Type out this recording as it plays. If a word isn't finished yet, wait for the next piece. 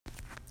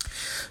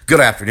Good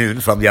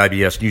afternoon from the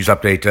IBS News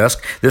Update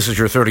Desk. This is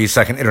your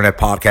 30-second Internet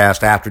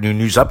Podcast Afternoon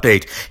News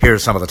Update.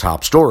 Here's some of the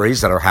top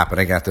stories that are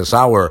happening at this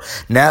hour.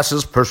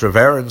 NASA's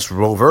Perseverance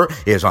rover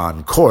is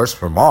on course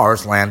for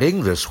Mars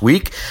landing this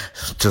week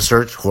to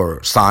search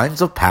for signs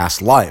of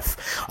past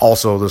life.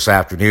 Also this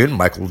afternoon,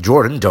 Michael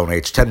Jordan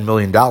donates $10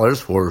 million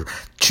for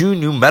 2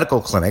 new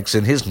medical clinics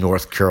in his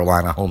North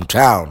Carolina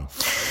hometown.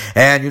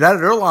 And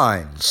United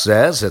Airlines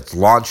says it's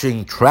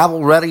launching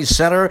Travel Ready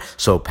Center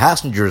so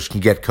passengers can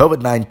get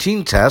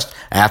COVID-19 tests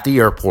at the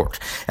airport.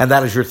 And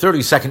that is your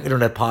 30-second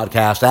Internet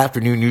Podcast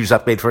Afternoon News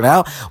Update for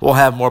now. We'll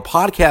have more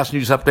podcast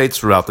news updates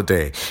throughout the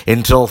day.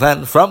 Until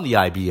then, from the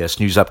IBS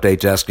News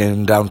Update Desk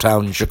in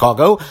downtown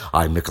Chicago,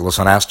 I'm Nicholas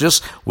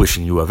Anastas,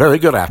 wishing you a very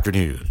good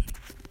afternoon.